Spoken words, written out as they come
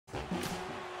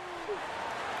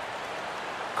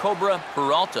Cobra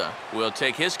Peralta will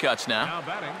take his cuts now. Now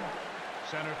batting,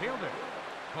 center fielder,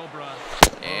 Cobra.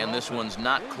 And this one's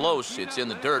not close. It's in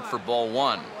the dirt for ball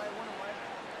one.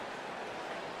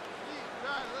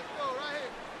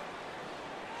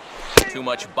 Too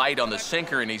much bite on the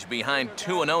sinker, and he's behind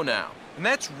 2-0 now. And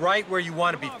that's right where you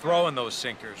want to be throwing those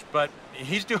sinkers, but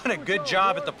he's doing a good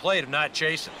job at the plate of not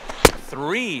chasing.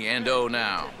 3-0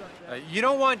 now. You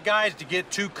don't want guys to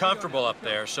get too comfortable up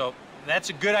there, so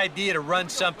that's a good idea to run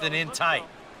something in tight.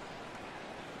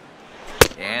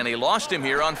 And he lost him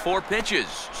here on 4 pitches.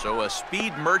 So a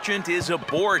speed merchant is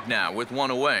aboard now with 1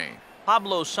 away.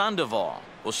 Pablo Sandoval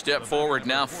will step forward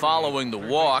now following the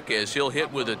walk as he'll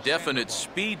hit with a definite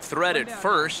speed threat at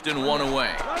first and 1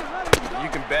 away. You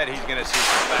can bet he's going to see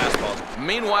some fastballs.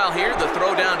 Meanwhile here, the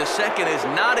throw down to second is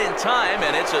not in time,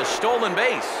 and it's a stolen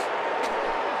base.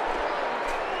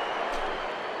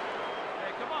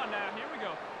 Hey, come on now, here we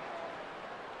go.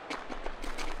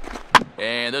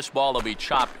 And this ball will be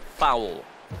chopped foul.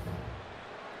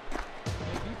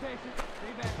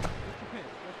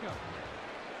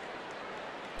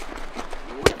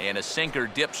 And a sinker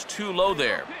dips too low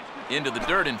there. Into the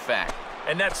dirt, in fact.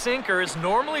 And that sinker is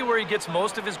normally where he gets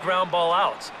most of his ground ball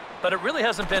outs. But it really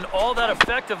hasn't been all that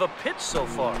effective a pitch so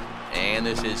far. And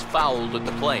this is fouled at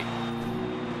the plate.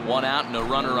 1 out and a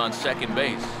runner on second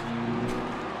base.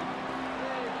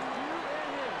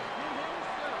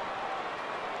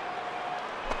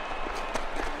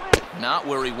 Not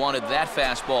where he wanted that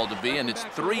fastball to be, and it's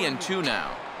 3-2 now.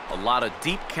 A lot of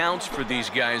deep counts for these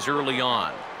guys early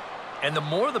on. And the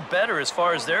more the better as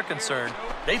far as they're concerned.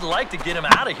 They'd like to get him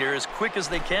out of here as quick as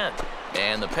they can.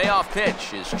 And the payoff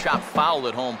pitch is chopped foul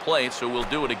at home plate, so we'll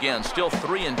do it again. Still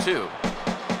 3-2.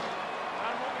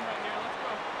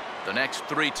 The next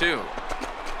 3-2.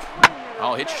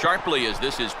 Oh, hit sharply as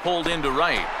this is pulled into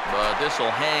right, but this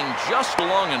will hang just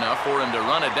long enough for him to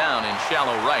run it down in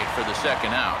shallow right for the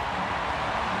second out.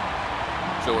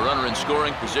 So a runner in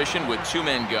scoring position with 2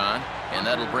 men gone, and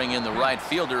that'll bring in the right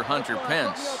fielder, Hunter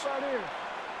Pence.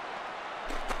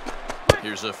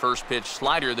 Here's a first pitch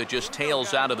slider that just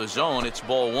tails out of the zone. It's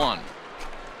ball 1.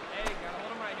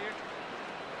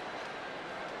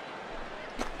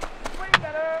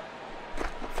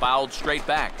 Fouled straight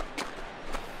back.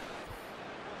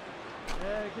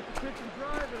 Yeah, get the pitch and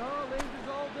drive it, huh? Lasers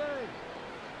all day.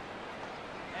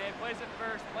 Hey, place it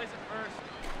first, place it first.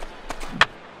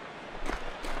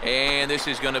 And this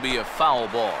is going to be a foul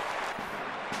ball. 2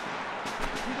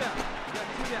 down. You got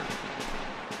 2 down.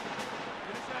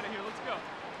 Get us out of here, let's go.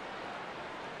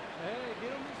 Hey,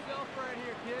 get him yourself right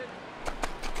here, kid.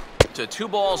 To 2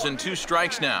 balls and 2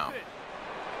 strikes now.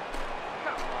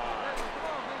 Come on,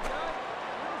 big guy.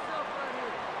 Get yourself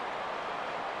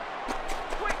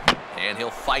right here. And he'll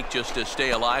fight just to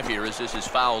stay alive here as this is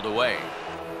fouled away.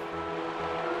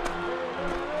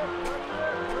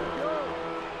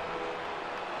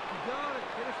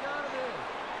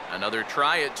 Another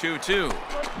try at 2-2.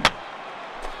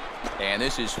 And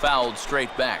this is fouled straight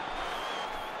back.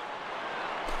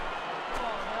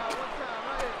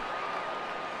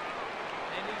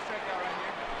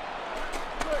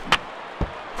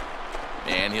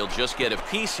 And he'll just get a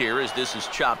piece here as this is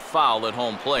chopped foul at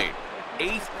home plate.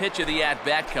 8th pitch of the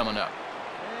at-bat coming up.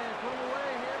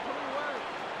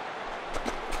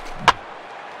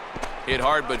 Hit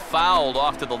hard but fouled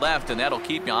off to the left, and that'll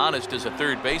keep you honest as a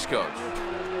third base coach.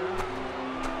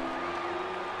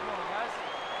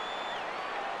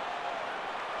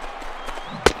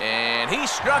 And he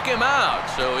struck him out,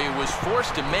 so he was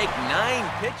forced to make 9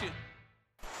 pitches.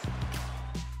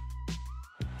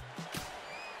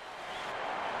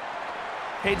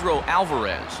 Pedro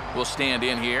Alvarez will stand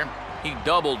in here. He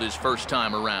doubled his first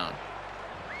time around.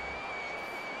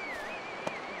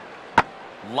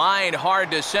 Lined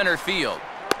hard to center field.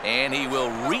 And he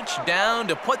will reach down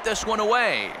to put this one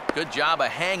away. Good job of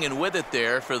hanging with it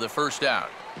there for the first out.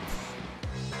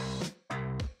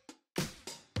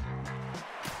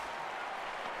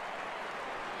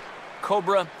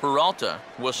 Cobra Peralta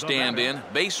will stand in.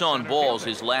 Base on balls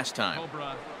his last time.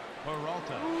 Cobra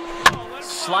Peralta.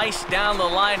 Sliced down the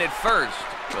line at first,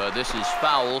 but this is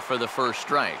foul for the first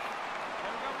strike.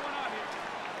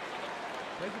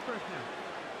 Take it first now.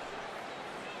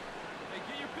 Hey,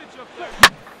 get your pitch up there.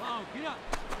 Oh, get up.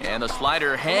 And the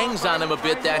slider hangs on him a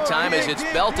bit that time as it's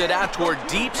belted out toward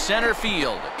deep center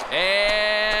field.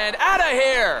 And out of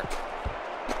here!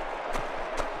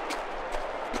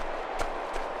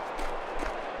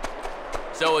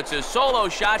 So it's a solo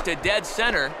shot to dead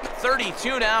center.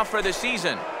 32 now for the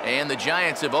season. And the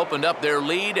Giants have opened up their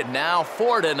lead, now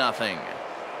 4-0.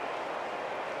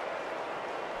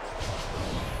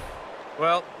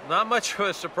 Well, not much of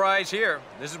a surprise here.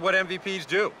 This is what MVPs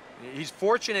do. He's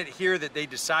fortunate here that they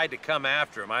decide to come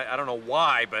after him. I don't know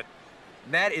why, but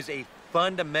that is a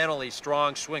fundamentally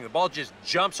strong swing. The ball just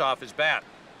jumps off his bat.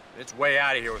 It's way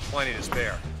out of here with plenty to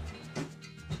spare.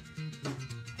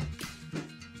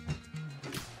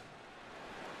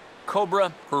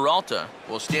 Cobra Peralta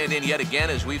will stand in yet again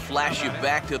as we flash you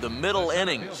back to the middle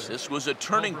innings. This was a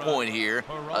turning point here,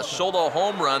 a solo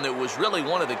home run that was really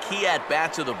one of the key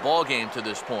at-bats of the ball game to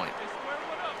this point.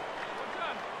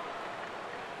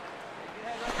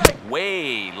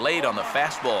 Way late on the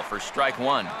fastball for strike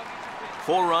one.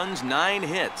 4 runs, 9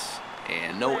 hits,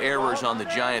 and no errors on the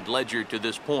Giant ledger to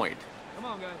this point. Come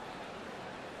on, guys.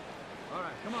 All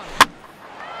right, come on.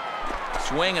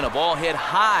 Swing and a ball hit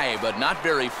high, but not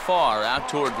very far out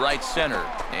toward right center.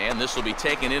 And this will be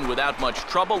taken in without much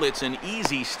trouble. It's an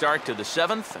easy start to the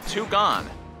 7th. 2 gone.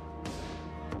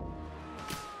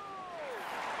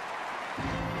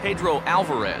 Pedro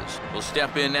Alvarez will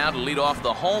step in now to lead off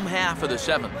the home half of the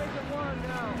 7th.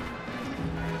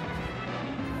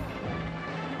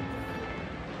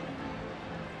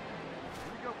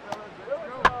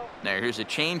 Now here's a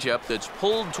changeup that's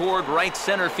pulled toward right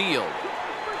center field.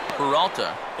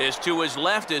 Peralta is to his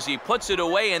left as he puts it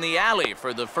away in the alley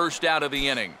for the first out of the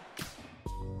inning.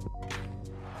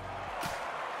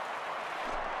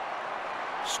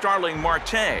 Starling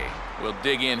Marte will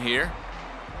dig in here.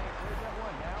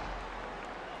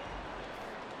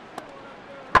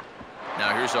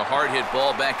 Now here's a hard hit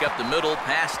ball back up the middle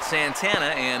past Santana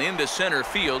and into center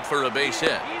field for a base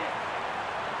hit.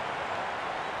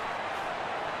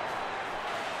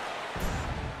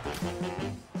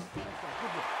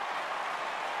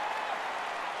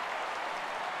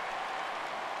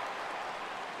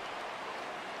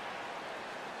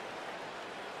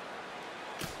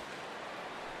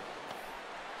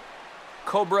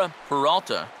 Cobra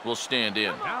Peralta will stand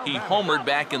in. He homered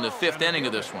back in the 5th inning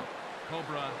of this one.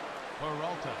 Cobra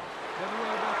Peralta.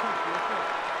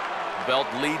 Belt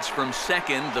leads from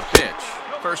second. The pitch.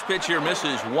 First pitch here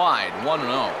misses wide.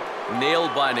 1-0.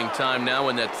 Nail-biting time now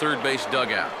in that third base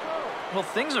dugout. Well,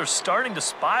 things are starting to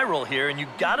spiral here, and you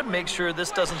got to make sure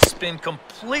this doesn't spin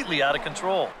completely out of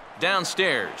control.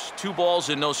 Downstairs, 2 balls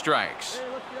and no strikes. Hey,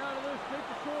 let's get out of this. Take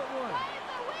the short one.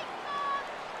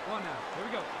 Come on now. Here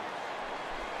we go.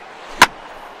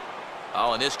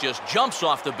 Oh, and this just jumps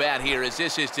off the bat here as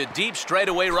this is to deep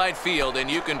straightaway right field, and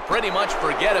you can pretty much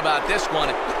forget about this one.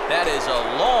 That is a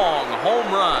long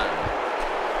home run.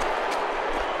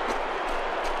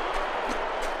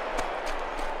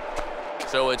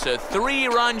 So it's a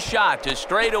 3-run shot to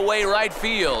straightaway right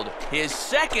field. His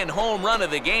 2nd home run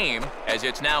of the game, as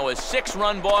it's now a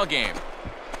 6-run ball game.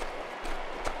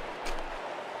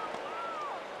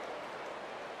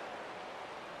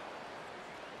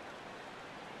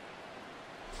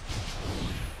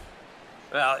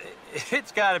 Well,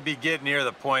 it's got to be getting near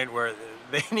the point where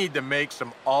they need to make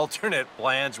some alternate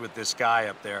plans with this guy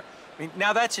up there. I mean,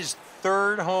 now that's his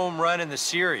 3rd home run in the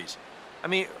series. I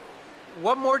mean,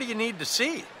 what more do you need to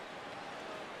see?